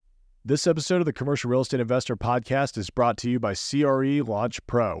This episode of the Commercial Real Estate Investor Podcast is brought to you by CRE Launch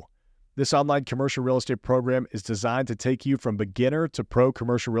Pro. This online commercial real estate program is designed to take you from beginner to pro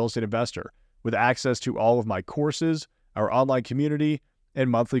commercial real estate investor with access to all of my courses, our online community,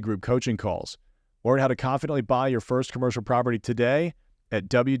 and monthly group coaching calls. Learn how to confidently buy your first commercial property today at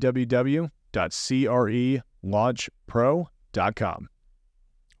www.crelaunchpro.com.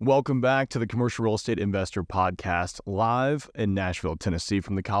 Welcome back to the Commercial Real Estate Investor Podcast, live in Nashville, Tennessee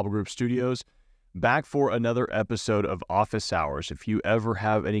from the Cobble Group Studios. Back for another episode of Office Hours. If you ever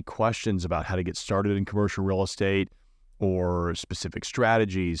have any questions about how to get started in commercial real estate or specific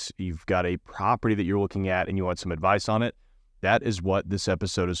strategies, you've got a property that you're looking at and you want some advice on it, that is what this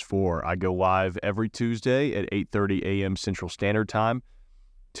episode is for. I go live every Tuesday at 8:30 a.m. Central Standard Time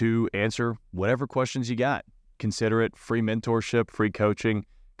to answer whatever questions you got. Consider it free mentorship, free coaching.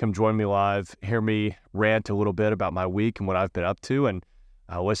 Come join me live, hear me rant a little bit about my week and what I've been up to, and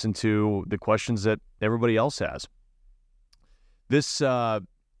listen to the questions that everybody else has. This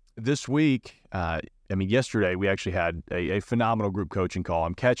week, yesterday we actually had a phenomenal group coaching call.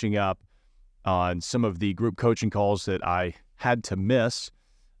 I'm catching up on some of the group coaching calls that I had to miss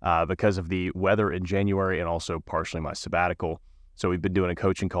because of the weather in January and also partially my sabbatical. So we've been doing a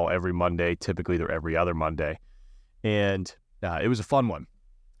coaching call every Monday. Typically they're every other Monday. And it was a fun one.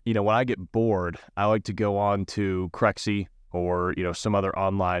 You know, when I get bored, I like to go on to Crexy or, some other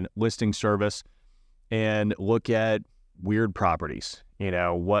online listing service and look at weird properties.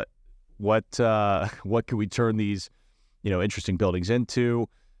 What could we turn these, interesting buildings into?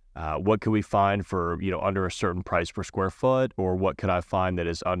 What could we find for, under a certain price per square foot? Or what could I find that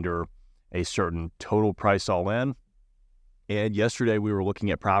is under a certain total price all in? And yesterday we were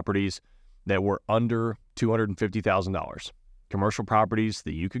looking at properties that were under $250,000. Commercial properties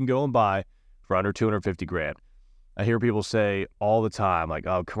that you can go and buy for under $250,000. I hear people say all the time, like,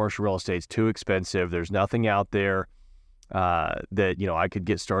 "Oh, commercial real estate's too expensive. There's nothing out there that I could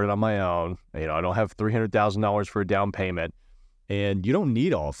get started on my own. I don't have $300,000 for a down payment." And you don't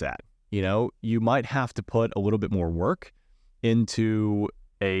need all of that. You might have to put a little bit more work into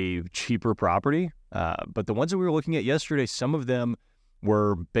a cheaper property. But the ones that we were looking at yesterday, some of them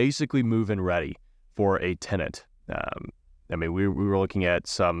were basically move-in ready for a tenant. We were looking at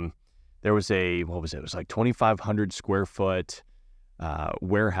some, there was it was like 2,500 square foot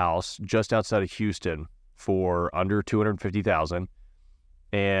warehouse just outside of Houston for under $250,000.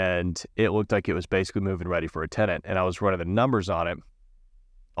 And it looked like it was basically moving ready for a tenant. And I was running the numbers on it.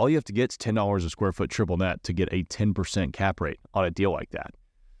 All you have to get is $10 a square foot triple net to get a 10% cap rate on a deal like that,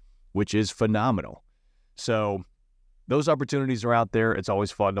 which is phenomenal. So those opportunities are out there. It's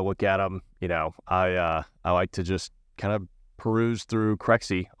always fun to look at them. I like to just kind of peruse through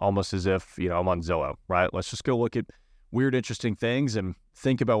Crexy almost as if, I'm on Zillow, right? Let's just go look at weird, interesting things and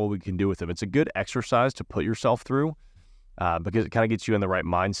think about what we can do with them. It's a good exercise to put yourself through because it kind of gets you in the right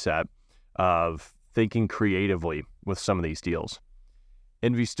mindset of thinking creatively with some of these deals.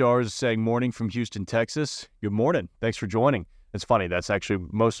 Envy Stars is saying, morning from Houston, Texas. Good morning. Thanks for joining. It's funny. That's actually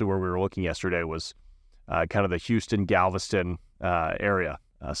mostly where we were looking yesterday was kind of the Houston, Galveston area.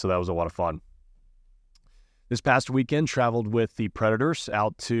 So that was a lot of fun. This past weekend, traveled with the Predators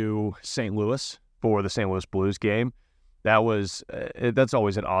out to St. Louis for the St. Louis Blues game. That's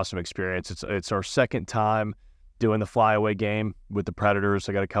always an awesome experience. It's our second time doing the flyaway game with the Predators.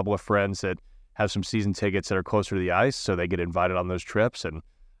 I got a couple of friends that have some season tickets that are closer to the ice, so they get invited on those trips, and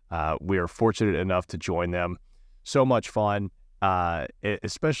we are fortunate enough to join them. So much fun,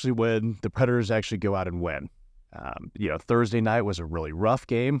 especially when the Predators actually go out and win. Thursday night was a really rough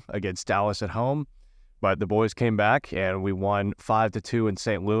game against Dallas at home. But the boys came back and we won 5-2 in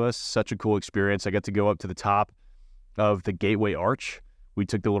St. Louis. Such a cool experience. I got to go up to the top of the Gateway Arch. We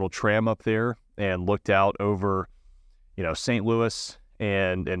took the little tram up there and looked out over, St. Louis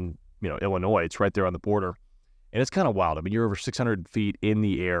and Illinois. It's right there on the border. And it's kind of wild. You're over 600 feet in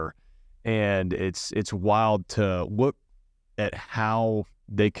the air. And it's wild to look at how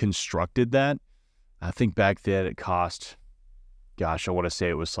they constructed that. I think back then it cost, I want to say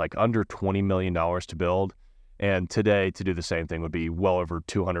it was like under $20 million to build. And today to do the same thing would be well over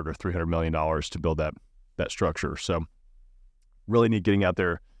 $200 or $300 million to build that structure. So really neat getting out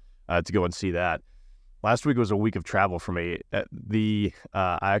there to go and see that. Last week was a week of travel for me.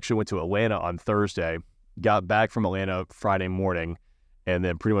 I actually went to Atlanta on Thursday, got back from Atlanta Friday morning, and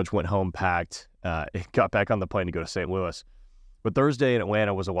then pretty much went home packed, got back on the plane to go to St. Louis. But Thursday in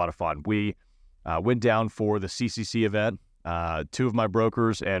Atlanta was a lot of fun. We went down for the CCC event. Two of my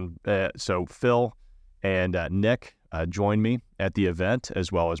brokers, and so Phil and Nick joined me at the event,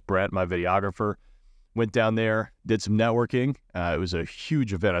 as well as Brent, my videographer. Went down there, did some networking. It was a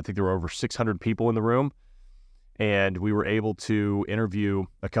huge event. I think there were over 600 people in the room. And we were able to interview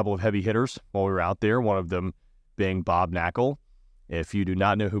a couple of heavy hitters while we were out there, one of them being Bob Knakkel. If you do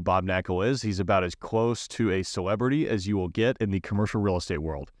not know who Bob Knakkel is, he's about as close to a celebrity as you will get in the commercial real estate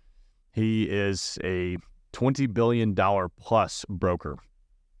world. He is a $20 billion plus broker.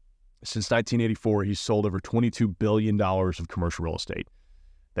 Since 1984, he's sold over $22 billion of commercial real estate.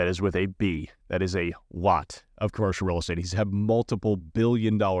 That is with a B. That is a lot of commercial real estate. He's had multiple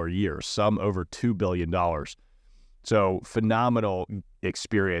billion-dollar years, some over $2 billion. So phenomenal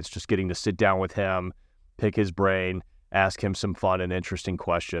experience just getting to sit down with him, pick his brain, ask him some fun and interesting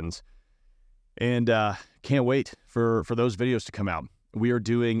questions. And can't wait for those videos to come out. We are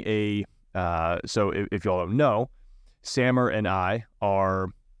doing so if y'all don't know, Sammer and I are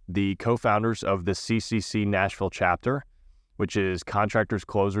the co-founders of the CCC Nashville chapter, which is Contractors,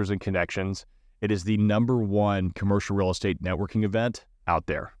 Closers, and Connections. It is the #1 commercial real estate networking event out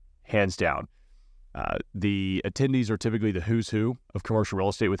there, hands down. The attendees are typically the who's who of commercial real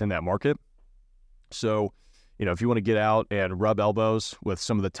estate within that market. So, if you want to get out and rub elbows with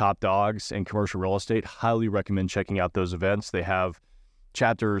some of the top dogs in commercial real estate, highly recommend checking out those events. They have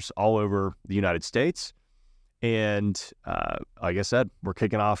chapters all over the United States. And like I said, we're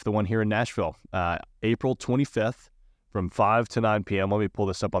kicking off the one here in Nashville, April 25th from 5 to 9 p.m. Let me pull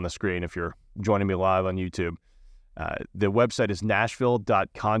this up on the screen if you're joining me live on YouTube. The website is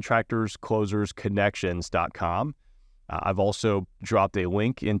nashville.contractorsclosersconnections.com. I've also dropped a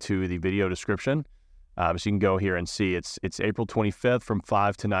link into the video description, so you can go here and see. It's April 25th from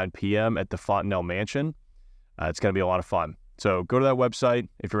 5 to 9 p.m. at the Fontenelle Mansion. It's going to be a lot of fun. So go to that website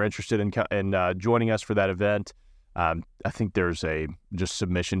if you're interested in joining us for that event. I think there's a just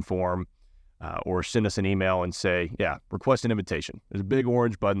submission form, or send us an email and say, request an invitation. There's a big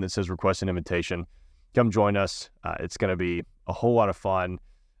orange button that says request an invitation. Come join us. It's going to be a whole lot of fun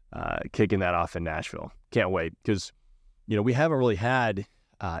kicking that off in Nashville. Can't wait because, we haven't really had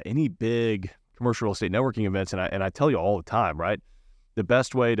any big commercial real estate networking events. And I tell you all the time, right? The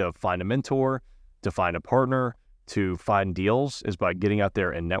best way to find a mentor, to find a partner, to find deals is by getting out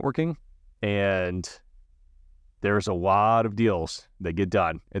there and networking. And there's a lot of deals that get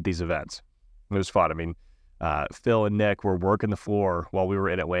done at these events. It was fun. I mean, Phil and Nick were working the floor while we were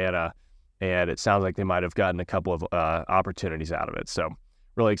in Atlanta, and it sounds like they might have gotten a couple of opportunities out of it. So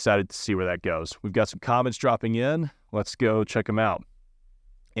really excited to see where that goes. We've got some comments dropping in. Let's go check them out.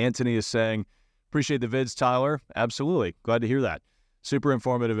 Anthony is saying, appreciate the vids, Tyler. Absolutely. Glad to hear that. Super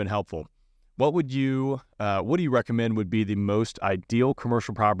informative and helpful. What do you recommend would be the most ideal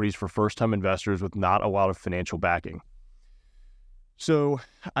commercial properties for first-time investors with not a lot of financial backing? So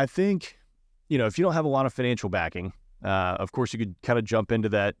I think, if you don't have a lot of financial backing, of course you could kind of jump into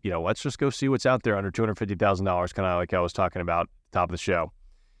that, let's just go see what's out there under $250,000, kind of like I was talking about at the top of the show.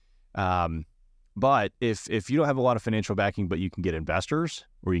 But if you don't have a lot of financial backing, but you can get investors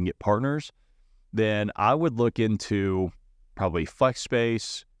or you can get partners, then I would look into probably flex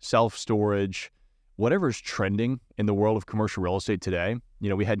space, self-storage, whatever's trending in the world of commercial real estate today.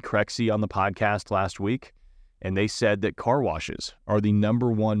 We had Crexy on the podcast last week, and they said that car washes are the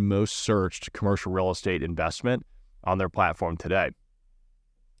 #1 most searched commercial real estate investment on their platform today.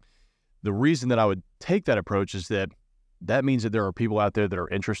 The reason that I would take that approach is that means that there are people out there that are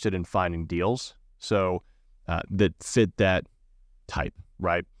interested in finding deals, so that fit that type,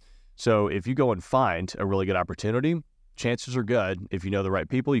 right? So if you go and find a really good opportunity, chances are good, if you know the right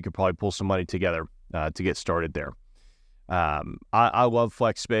people, you could probably pull some money together to get started there. I love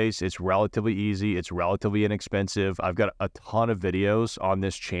flex space. It's relatively easy. It's relatively inexpensive. I've got a ton of videos on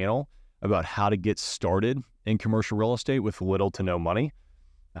this channel about how to get started in commercial real estate with little to no money.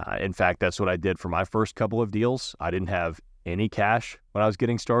 In fact, that's what I did for my first couple of deals. I didn't have any cash when I was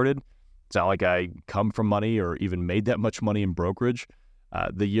getting started. It's not like I come from money or even made that much money in brokerage.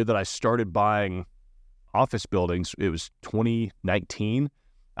 The year that I started buying office buildings, it was 2019.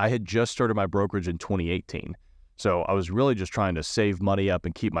 I had just started my brokerage in 2018. So I was really just trying to save money up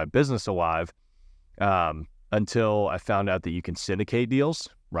and keep my business alive until I found out that you can syndicate deals,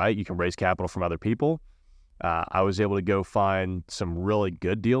 right? You can raise capital from other people. I was able to go find some really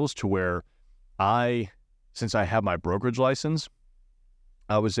good deals to where since I have my brokerage license,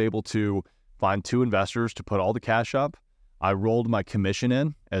 I was able to find 2 investors to put all the cash up. I rolled my commission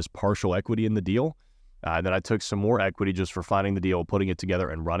in as partial equity in the deal. Then I took some more equity just for finding the deal, putting it together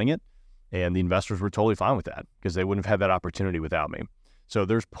and running it. And the investors were totally fine with that because they wouldn't have had that opportunity without me. So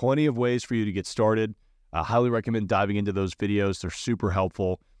there's plenty of ways for you to get started. I highly recommend diving into those videos. They're super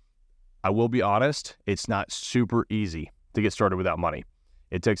helpful. I will be honest, it's not super easy to get started without money.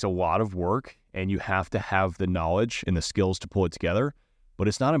 It takes a lot of work and you have to have the knowledge and the skills to pull it together, but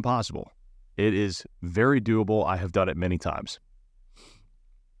it's not impossible. It is very doable. I have done it many times.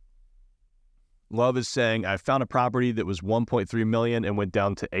 Love is saying, I found a property that was $1.3 million and went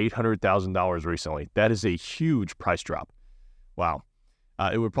down to $800,000 recently. That is a huge price drop. Wow.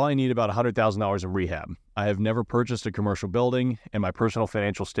 It would probably need about $100,000 in rehab. I have never purchased a commercial building, and my personal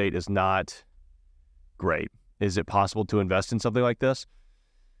financial state is not great. Is it possible to invest in something like this?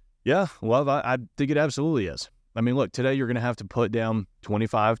 Yeah, Love, I think it absolutely is. I mean, look, today you're going to have to put down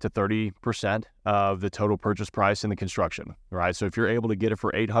 25 to 30% of the total purchase price in the construction, right? So if you're able to get it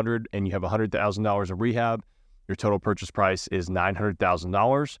for $800,000 and you have $100,000 in rehab, your total purchase price is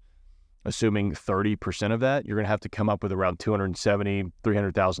 $900,000. Assuming 30% of that, you're going to have to come up with around $270,000,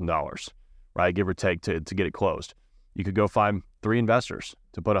 $300,000, right? Give or take to get it closed. You could go find 3 investors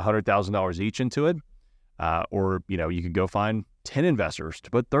to put $100,000 each into it. Or you could go find 10 investors to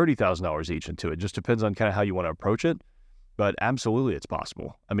put $30,000 each into it. Just depends on kind of how you want to approach it. But absolutely, it's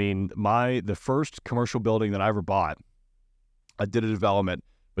possible. I mean, the first commercial building that I ever bought, I did a development,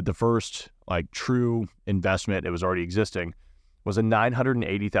 but the first true investment, it was already existing, was a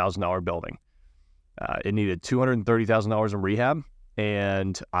 $980,000 building. It needed $230,000 in rehab,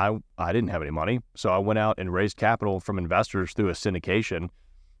 and I didn't have any money. So I went out and raised capital from investors through a syndication,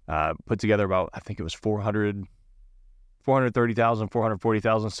 put together about, I think it was $430,000,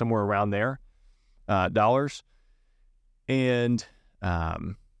 $440,000, somewhere around there, dollars, and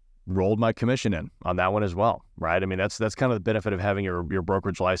rolled my commission in on that one as well, right? I mean, that's kind of the benefit of having your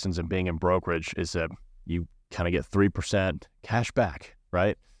brokerage license and being in brokerage, is that you kind of get 3% cash back,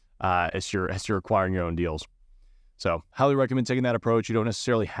 right? As you're acquiring your own deals. So highly recommend taking that approach. You don't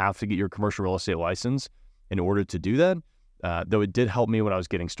necessarily have to get your commercial real estate license in order to do that, though it did help me when I was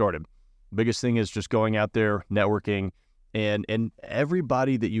getting started. Biggest thing is just going out there, networking, and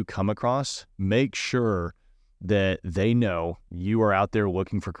everybody that you come across, make sure that they know you are out there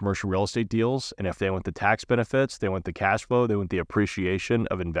looking for commercial real estate deals. And if they want the tax benefits, they want the cash flow, they want the appreciation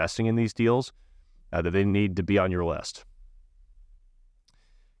of investing in these deals, that they need to be on your list.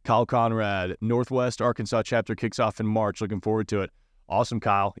 Kyle Conrad, Northwest Arkansas chapter kicks off in March. Looking forward to it. Awesome,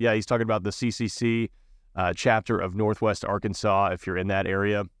 Kyle. Yeah, he's talking about the CCC chapter of Northwest Arkansas. If you're in that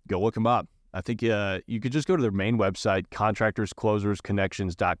area, go look them up. I think you could just go to their main website,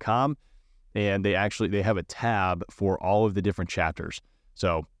 contractorsclosersconnections.com, and they have a tab for all of the different chapters.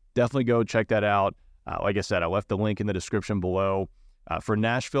 So definitely go check that out. Like I said, I left the link in the description below for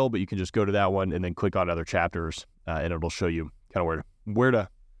Nashville, but you can just go to that one and then click on other chapters, and it'll show you kind of where to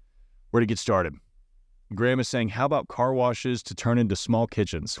get started. Graham is saying, how about car washes to turn into small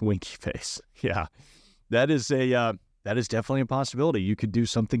kitchens? Winky face. Yeah, that is definitely a possibility. You could do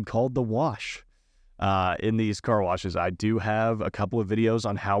something called the wash in these car washes. I do have a couple of videos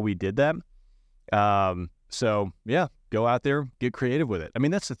on how we did that. So yeah, go out there, get creative with it. I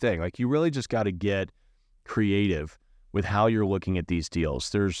mean, that's the thing. You really just got to get creative with how you're looking at these deals.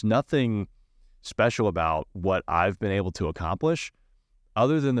 There's nothing special about what I've been able to accomplish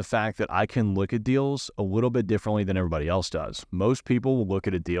other than the fact that I can look at deals a little bit differently than everybody else does. Most people will look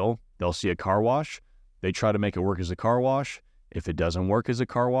at a deal, they'll see a car wash, they try to make it work as a car wash. If it doesn't work as a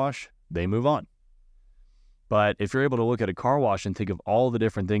car wash, they move on. But if you're able to look at a car wash and think of all the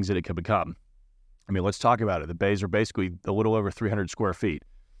different things that it could become, I mean, let's talk about it. The bays are basically a little over 300 square feet.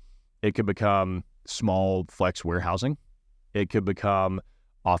 It could become small flex warehousing. It could become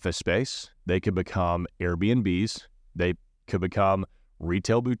office space. They could become Airbnbs. They could become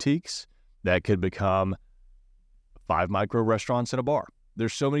retail boutiques. That could become 5 micro restaurants and a bar.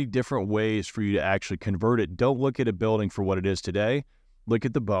 There's so many different ways for you to actually convert it. Don't look at a building for what it is today. Look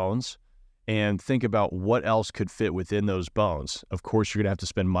at the bones and think about what else could fit within those bones. Of course, you're going to have to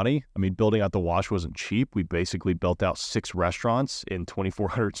spend money. I mean, building out the wash wasn't cheap. We basically built out 6 restaurants in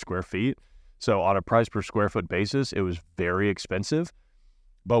 2,400 square feet. So on a price per square foot basis, it was very expensive.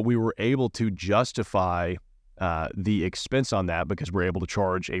 But we were able to justify the expense on that because we're able to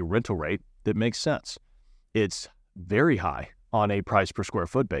charge a rental rate that makes sense. It's very high on a price per square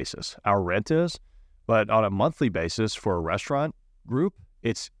foot basis. Our rent is, but on a monthly basis for a restaurant group,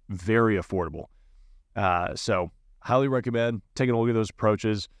 it's very affordable. So highly recommend taking a look at those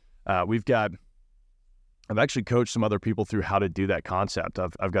approaches. I've actually coached some other people through how to do that concept.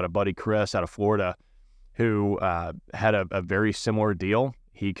 I've got a buddy, Chris, out of Florida, who had a very similar deal.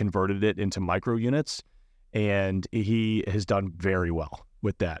 He converted it into micro units, and he has done very well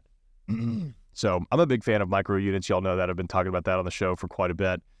with that. So I'm a big fan of micro units. Y'all know that. I've been talking about that on the show for quite a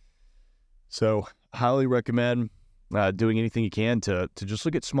bit. So highly recommend doing anything you can to just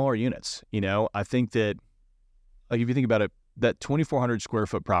look at smaller units. You know, I think that, if you think about it, that 2,400 square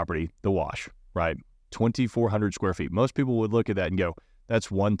foot property, the wash, right? 2,400 square feet. Most people would look at that and go, that's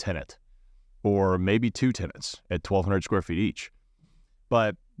one tenant or maybe two tenants at 1,200 square feet each.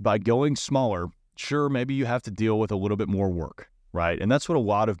 But by going smaller, sure, maybe you have to deal with a little bit more work, right? And that's what a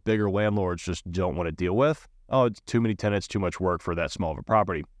lot of bigger landlords just don't want to deal with. Oh, it's too many tenants, too much work for that small of a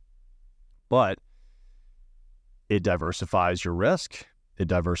property. But it diversifies your risk, it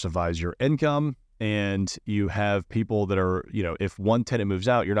diversifies your income, and you have people that are, if one tenant moves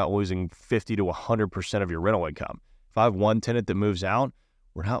out, you're not losing 50 to 100% of your rental income. If I have one tenant that moves out,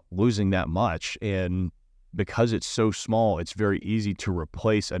 we're not losing that much. And because it's so small, it's very easy to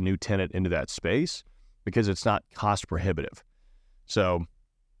replace a new tenant into that space because it's not cost prohibitive. So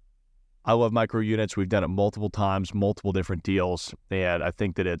I love micro units. We've done it multiple times, multiple different deals. And I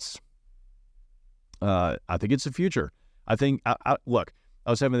think that it's the future. I think, look, I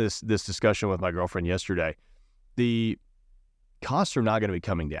was having this discussion with my girlfriend yesterday. The costs are not going to be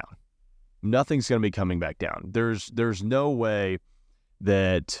coming down. Nothing's going to be coming back down. There's no way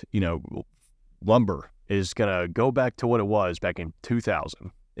that, lumber is going to go back to what it was back in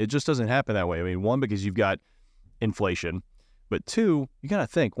 2000. It just doesn't happen that way. I mean, one, because you've got inflation, but two, you got to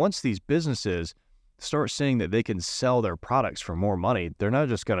think, once these businesses start seeing that they can sell their products for more money, they're not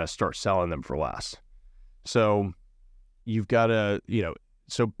just going to start selling them for less. So you've got to,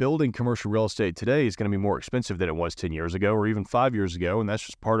 so building commercial real estate today is going to be more expensive than it was 10 years ago or even 5 years ago, and that's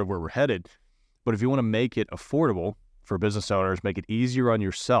just part of where we're headed. But if you want to make it affordable for business owners, make it easier on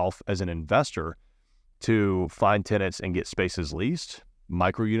yourself as an investor to find tenants and get spaces leased,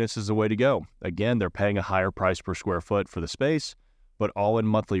 micro units is the way to go. Again, they're paying a higher price per square foot for the space, but all-in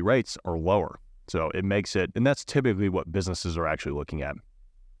monthly rates are lower. So it makes it, and that's typically what businesses are actually looking at.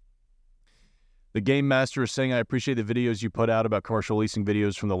 The Game Master is saying, I appreciate the videos you put out about commercial leasing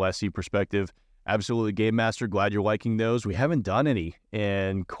videos from the lessee perspective. Absolutely, Game Master. Glad you're liking those. We haven't done any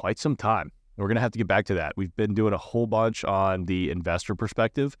in quite some time. We're going to have to get back to that. We've been doing a whole bunch on the investor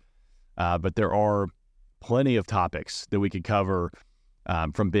perspective, but there are plenty of topics that we could cover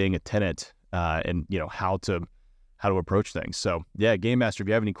from being a tenant and how to approach things. So yeah, Game Master, if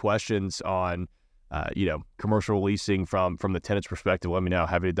you have any questions on commercial leasing from the tenant's perspective, let me know.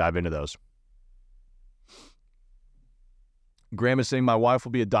 Happy to dive into those. Graham is saying, my wife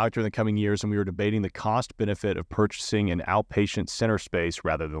will be a doctor in the coming years, and we were debating the cost benefit of purchasing an outpatient center space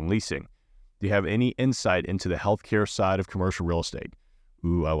rather than leasing. Do you have any insight into the healthcare side of commercial real estate?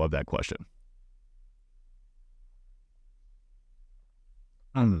 Ooh, I love that question.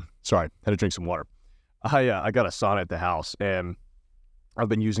 Sorry, had to drink some water. I got a sauna at the house, and I've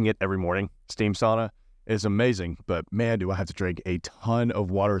been using it every morning. Steam sauna is amazing, but man, do I have to drink a ton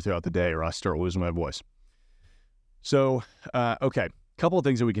of water throughout the day or I start losing my voice. So, okay, a couple of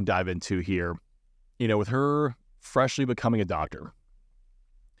things that we can dive into here. With her freshly becoming a doctor,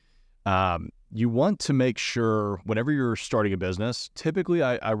 you want to make sure whenever you're starting a business, typically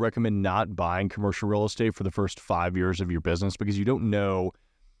I recommend not buying commercial real estate for the first 5 years of your business because you don't know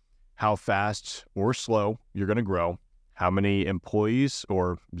how fast or slow you're going to grow, how many employees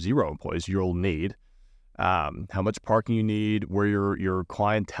or zero employees you'll need, how much parking you need, where your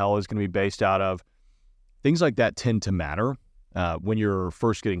clientele is going to be based out of. Things like that tend to matter when you're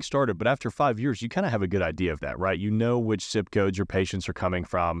first getting started. But after 5 years, you kind of have a good idea of that, right? You know which zip codes your patients are coming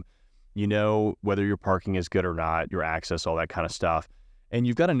from. You know whether your parking is good or not, your access, all that kind of stuff. And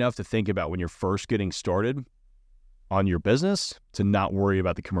you've got enough to think about when you're first getting started on your business to not worry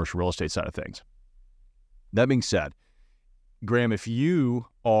about the commercial real estate side of things. That being said, Graham, if you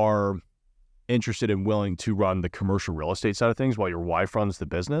are interested and willing to run the commercial real estate side of things while your wife runs the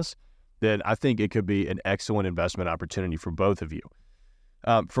business, then I think it could be an excellent investment opportunity for both of you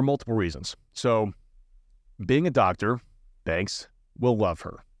for multiple reasons. So being a doctor, banks will love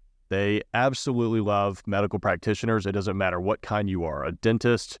her. They absolutely love medical practitioners. It doesn't matter what kind you are, a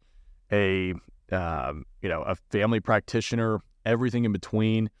dentist, a family practitioner, everything in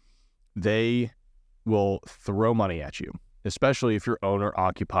between. They will throw money at you, especially if you're owner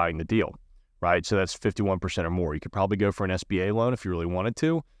occupying the deal, right? So that's 51% or more. You could probably go for an SBA loan if you really wanted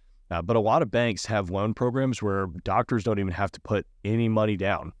to. But a lot of banks have loan programs where doctors don't even have to put any money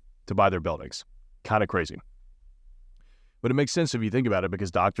down to buy their buildings. Kind of crazy. But it makes sense if you think about it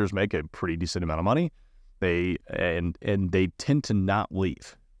because doctors make a pretty decent amount of money. They tend to not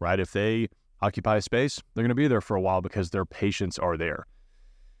leave, right? If they occupy a space, they're going to be there for a while because their patients are there.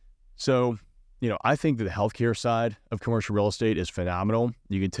 So, I think that the healthcare side of commercial real estate is phenomenal.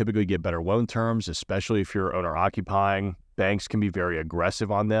 You can typically get better loan terms, especially if you're owner occupying. Banks can be very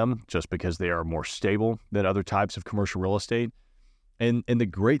aggressive on them just because they are more stable than other types of commercial real estate. And the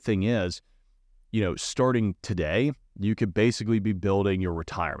great thing is, starting today, you could basically be building your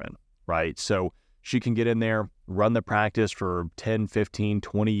retirement, right? So she can get in there, run the practice for 10, 15,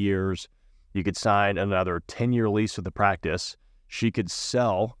 20 years. You could sign another 10-year lease with the practice. She could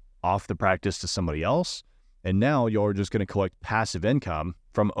sell off the practice to somebody else. And now you're just going to collect passive income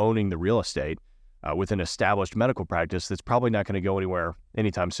from owning the real estate with an established medical practice that's probably not going to go anywhere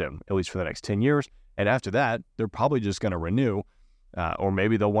anytime soon, at least for the next 10 years. And after that, they're probably just going to renew, or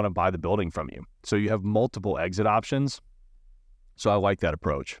maybe they'll want to buy the building from you. So you have multiple exit options. So I like that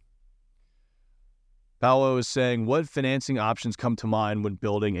approach. Paolo is saying, what financing options come to mind when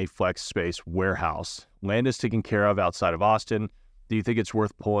building a flex space warehouse? Land is taken care of outside of Austin. Do you think it's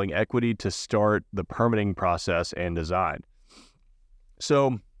worth pulling equity to start the permitting process and design?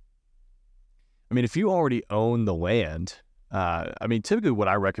 So, if you already own the land, typically what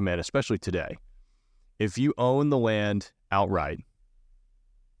I recommend, especially today, if you own the land outright,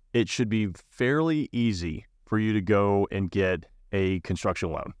 it should be fairly easy for you to go and get a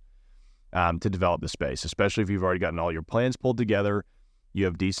construction loan to develop the space, especially if you've already gotten all your plans pulled together, you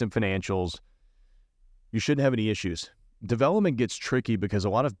have decent financials, you shouldn't have any issues. Development gets tricky because a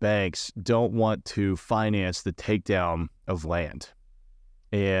lot of banks don't want to finance the takedown of land.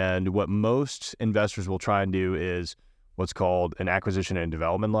 And what most investors will try and do is what's called an acquisition and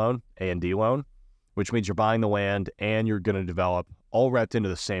development loan, A&D loan, which means you're buying the land and you're going to develop all wrapped into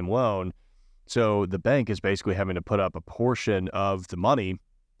the same loan. So the bank is basically having to put up a portion of the money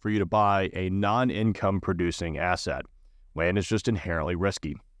for you to buy a non-income producing asset. Land is just inherently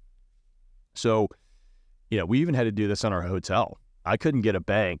risky. So, we even had to do this on our hotel. I couldn't get a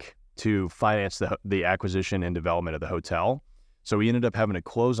bank to finance the acquisition and development of the hotel. So we ended up having to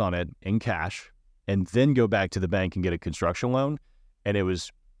close on it in cash and then go back to the bank and get a construction loan. And it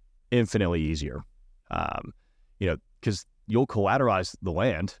was infinitely easier, because you'll collateralize the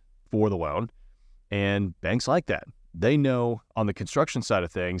land for the loan, and banks like that. They know on the construction side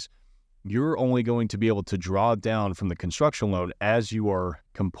of things, you're only going to be able to draw down from the construction loan as you are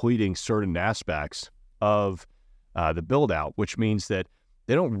completing certain aspects of the build out, which means that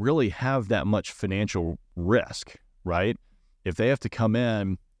they don't really have that much financial risk, right? If they have to come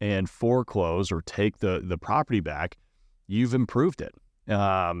in and foreclose or take the property back, you've improved it.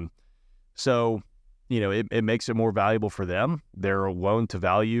 So, it makes it more valuable for them. Their loan to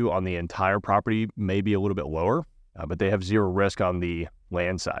value on the entire property may be a little bit lower, but they have zero risk on the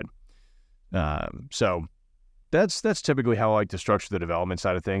land side. So that's typically how I like to structure the development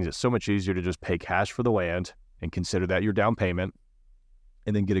side of things. It's so much easier to just pay cash for the land and consider that your down payment,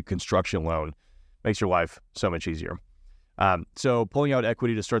 and then get a construction loan. Makes your life so much easier. So pulling out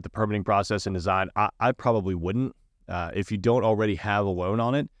equity to start the permitting process and design, I probably wouldn't. If you don't already have a loan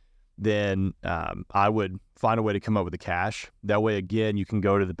on it, then I would find a way to come up with the cash. That way, again, you can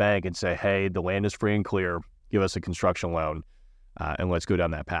go to the bank and say, hey, the land is free and clear. Give us a construction loan, and let's go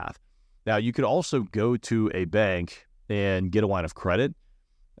down that path. Now, you could also go to a bank and get a line of credit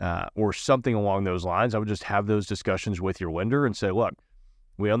or something along those lines. I would just have those discussions with your lender and say, look,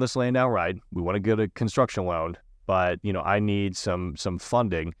 we own this land outright. We want to get a construction loan, but I need some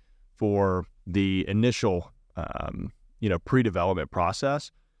funding for the initial pre-development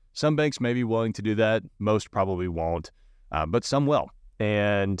process. Some banks may be willing to do that. Most probably won't, but some will.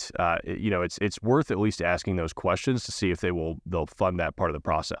 And it's worth at least asking those questions to see if they'll fund that part of the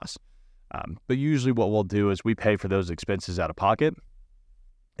process. But usually what we'll do is we pay for those expenses out of pocket,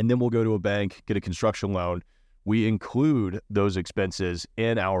 and then we'll go to a bank, get a construction loan. We include those expenses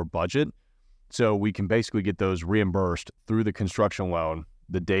in our budget, so we can basically get those reimbursed through the construction loan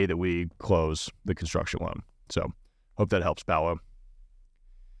the day that we close the construction loan. So hope that helps, Paolo.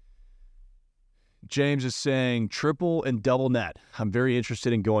 James is saying triple and double net. I'm very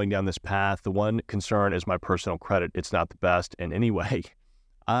interested in going down this path. The one concern is my personal credit. It's not the best in any way.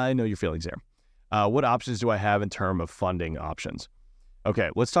 I know your feelings there. What options do I have in terms of funding options? Okay,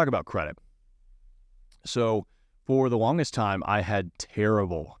 let's talk about credit. So for the longest time, I had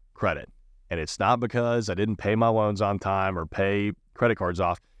terrible credit. And it's not because I didn't pay my loans on time or pay credit cards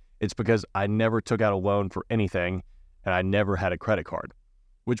off. It's because I never took out a loan for anything, and I never had a credit card,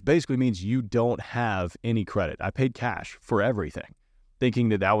 which basically means you don't have any credit. I paid cash for everything, thinking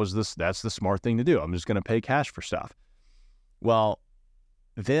that's the smart thing to do. I'm just going to pay cash for stuff. Well,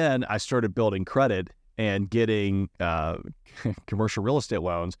 then I started building credit and getting commercial real estate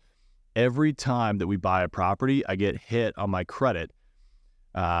loans. Every time that we buy a property, I get hit on my credit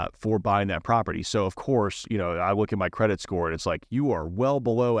for buying that property. So of course, I look at my credit score and it's like, you are well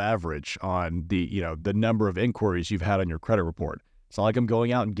below average on the number of inquiries you've had on your credit report. It's not like I'm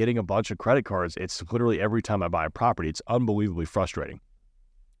going out and getting a bunch of credit cards. It's literally every time I buy a property. It's unbelievably frustrating.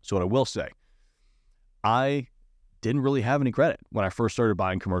 So what I will say, I didn't really have any credit when I first started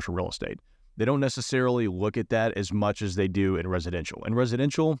buying commercial real estate. They don't necessarily look at that as much as they do in residential. In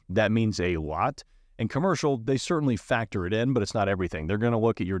residential, that means a lot. In commercial, they certainly factor it in, but it's not everything. They're going to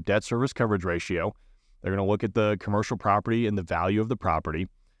look at your debt service coverage ratio. They're going to look at the commercial property and the value of the property.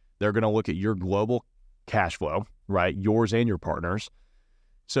 They're going to look at your global cash flow, right? Yours and your partner's.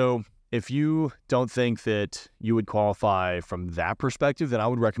 So if you don't think that you would qualify from that perspective, then I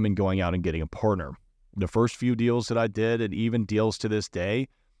would recommend going out and getting a partner. The first few deals that I did, and even deals to this day,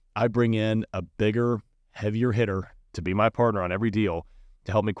 I bring in a bigger, heavier hitter to be my partner on every deal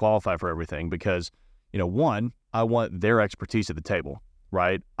to help me qualify for everything because, one, I want their expertise at the table,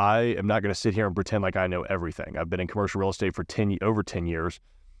 right? I am not going to sit here and pretend like I know everything. I've been in commercial real estate for over 10 years,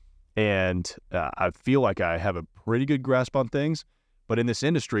 and I feel like I have a pretty good grasp on things. But in this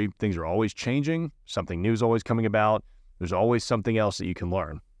industry, things are always changing. Something new is always coming about. There's always something else that you can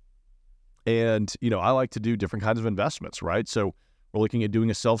learn. And, I like to do different kinds of investments, right? So we're looking at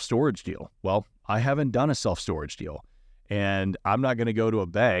doing a self-storage deal. Well, I haven't done a self-storage deal. And I'm not going to go to a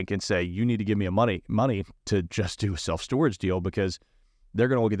bank and say, you need to give me money to just do a self-storage deal, because they're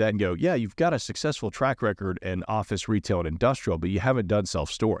going to look at that and go, yeah, you've got a successful track record in office, retail, and industrial, but you haven't done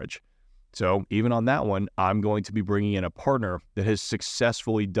self-storage. So even on that one, I'm going to be bringing in a partner that has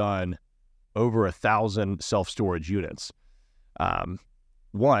successfully done over 1,000 self-storage units.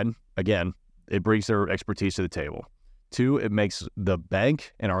 One, again, it brings their expertise to the table. Two, it makes the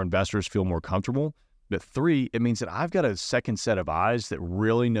bank and our investors feel more comfortable. But three, it means that I've got a second set of eyes that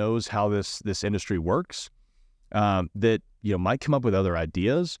really knows how this industry works, that might come up with other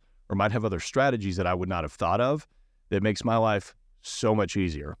ideas or might have other strategies that I would not have thought of, that makes my life so much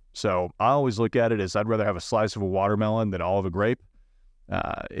easier. So I always look at it as I'd rather have a slice of a watermelon than all of a grape.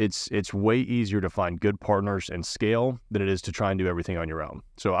 It's way easier to find good partners and scale than it is to try and do everything on your own.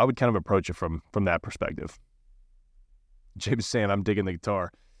 So I would kind of approach it from that perspective. James is saying, I'm digging the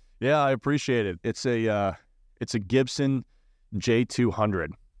guitar. Yeah, I appreciate it. It's a Gibson J200.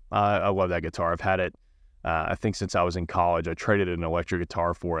 I love that guitar. I've had it, I think since I was in college. I traded an electric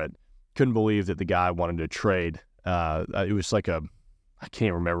guitar for it. Couldn't believe that the guy wanted to trade. It was like I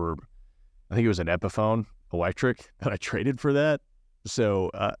can't remember. I think it was an Epiphone electric that I traded for that. So,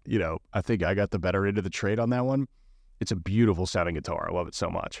 I think I got the better end of the trade on that one. It's a beautiful sounding guitar. I love it so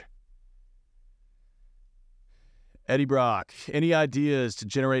much. Eddie Brock, any ideas to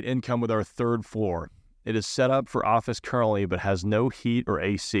generate income with our third floor? It is set up for office currently, but has no heat or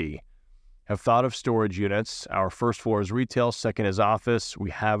AC. Have thought of storage units. Our first floor is retail, second is office.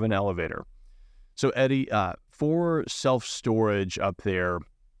 We have an elevator. So Eddie, for self-storage up there,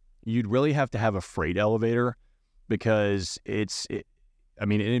 you'd really have to have a freight elevator, because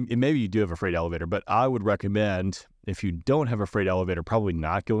maybe you do have a freight elevator, but I would recommend, if you don't have a freight elevator, probably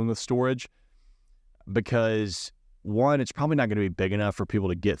not going with storage, because one, it's probably not going to be big enough for people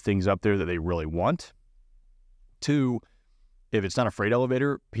to get things up there that they really want. Two, if it's not a freight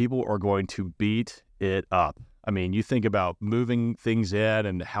elevator, people are going to beat it up. You think about moving things in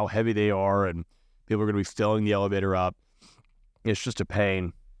and how heavy they are, and people are going to be filling the elevator up. It's just a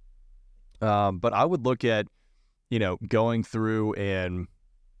pain. But I would look at, going through and,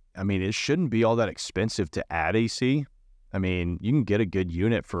 it shouldn't be all that expensive to add AC. You can get a good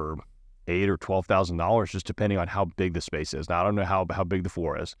unit for $8,000 or $12,000, just depending on how big the space is. Now, I don't know how big the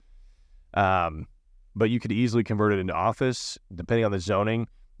floor is. But you could easily convert it into office, depending on the zoning.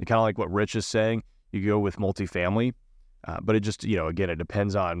 And kind of like what Rich is saying, you go with multifamily. But it just, again, it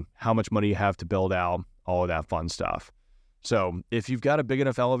depends on how much money you have to build out, all of that fun stuff. So if you've got a big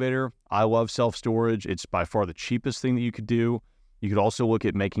enough elevator, I love self-storage. It's by far the cheapest thing that you could do. You could also look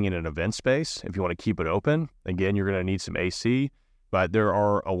at making it an event space if you want to keep it open. Again, you're going to need some AC, but there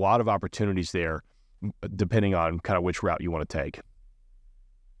are a lot of opportunities there depending on kind of which route you want to take.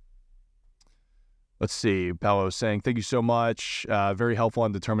 Let's see. Paolo is saying, thank you so much. Very helpful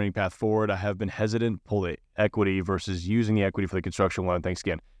on determining path forward. I have been hesitant to pull the equity versus using the equity for the construction loan. Thanks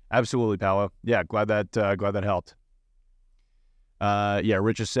again. Absolutely, Paolo. Yeah, glad that helped.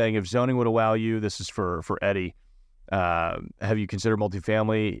 Rich is saying, if zoning would allow you, this is for Eddie, have you considered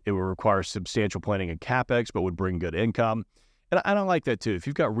multifamily? It would require substantial planning and CapEx, but would bring good income. And I don't like that too. If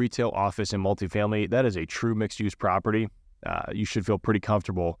you've got retail, office, and multifamily, that is a true mixed-use property. You should feel pretty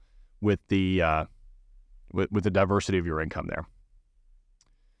comfortable with the diversity of your income there.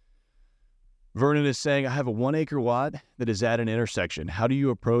 Vernon is saying, I have a 1 acre lot that is at an intersection. How do you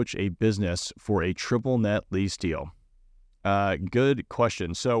approach a business for a triple net lease deal? Good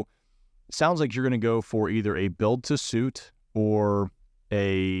question. So sounds like you're going to go for either a build to suit or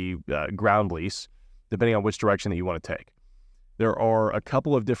a ground lease, depending on which direction that you want to take. There are a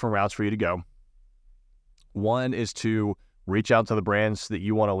couple of different routes for you to go. One is to reach out to the brands that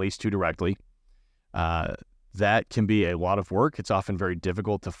you want to lease to directly. That can be a lot of work. It's often very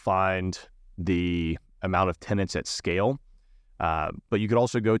difficult to find the amount of tenants at scale. But you could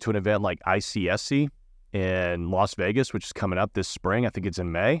also go to an event like ICSC in Las Vegas, which is coming up this spring. I think it's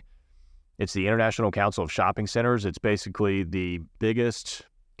in May. It's the International Council of Shopping Centers. It's basically the biggest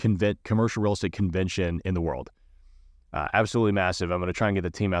commercial real estate convention in the world. Absolutely massive. I'm going to try and get the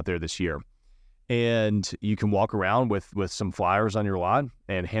team out there this year. And you can walk around with some flyers on your lot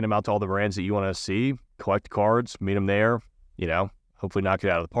and hand them out to all the brands that you want to see, collect cards, meet them there, hopefully knock it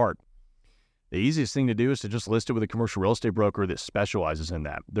out of the park. The easiest thing to do is to just list it with a commercial real estate broker that specializes in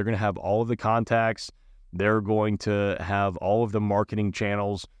that. They're going to have all of the contacts. They're going to have all of the marketing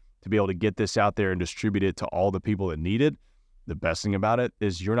channels to be able to get this out there and distribute it to all the people that need it. The best thing about it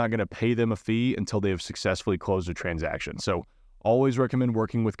is you're not going to pay them a fee until they have successfully closed a transaction. So always recommend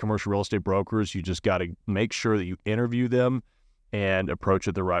working with commercial real estate brokers. You just got to make sure that you interview them and approach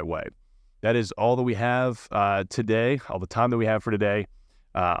it the right way. That is all that we have today, all the time that we have for today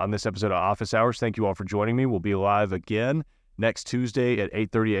on this episode of Office Hours. Thank you all for joining me. We'll be live again next Tuesday at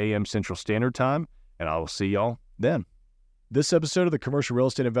 8:30 a.m. Central Standard Time, and I will see y'all then. This episode of the Commercial Real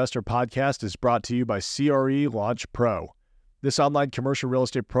Estate Investor Podcast is brought to you by CRE Launch Pro. This online commercial real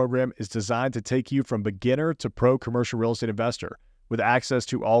estate program is designed to take you from beginner to pro commercial real estate investor with access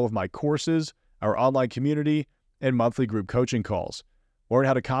to all of my courses, our online community, and monthly group coaching calls. Learn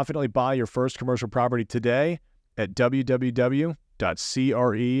how to confidently buy your first commercial property today at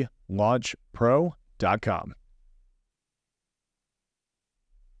www.crelaunchpro.com.